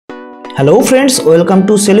Hello friends, welcome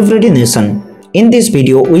to Celebrity Nation. In this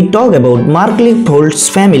video, we talk about Markelle Fultz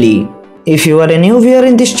family. If you are a new viewer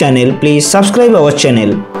in this channel, please subscribe our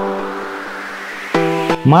channel.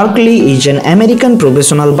 Markelle is an American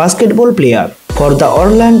professional basketball player for the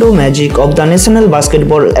Orlando Magic of the National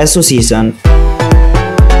Basketball Association.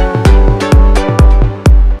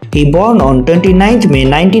 He born on 29th May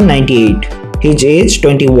 1998. His age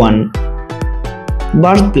 21.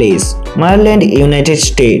 Birthplace Maryland, United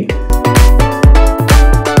States.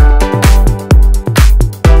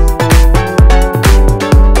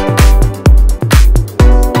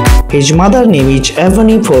 His mother name is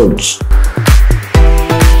Ebony Fultz.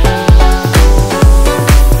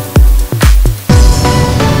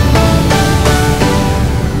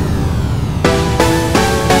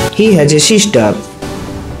 He has a sister.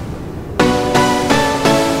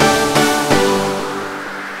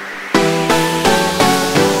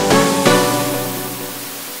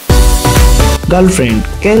 Girlfriend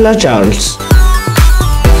Kaila Charles.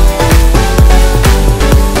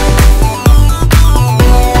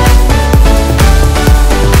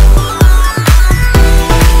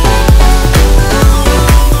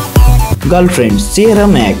 Girlfriend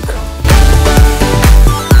Mack.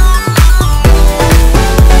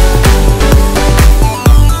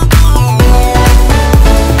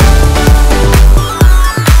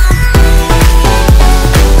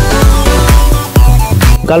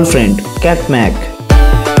 Girlfriend Mack.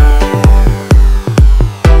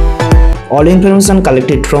 All information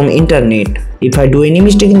collected from internet. If I do any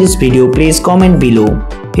mistake in this video, please comment below.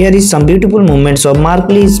 Here is some beautiful moments of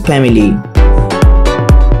Markelle's family.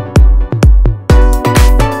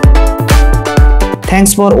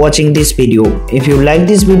 Thanks for watching this video. If you like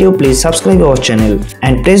this video, please subscribe our channel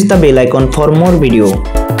and press the bell icon for more video.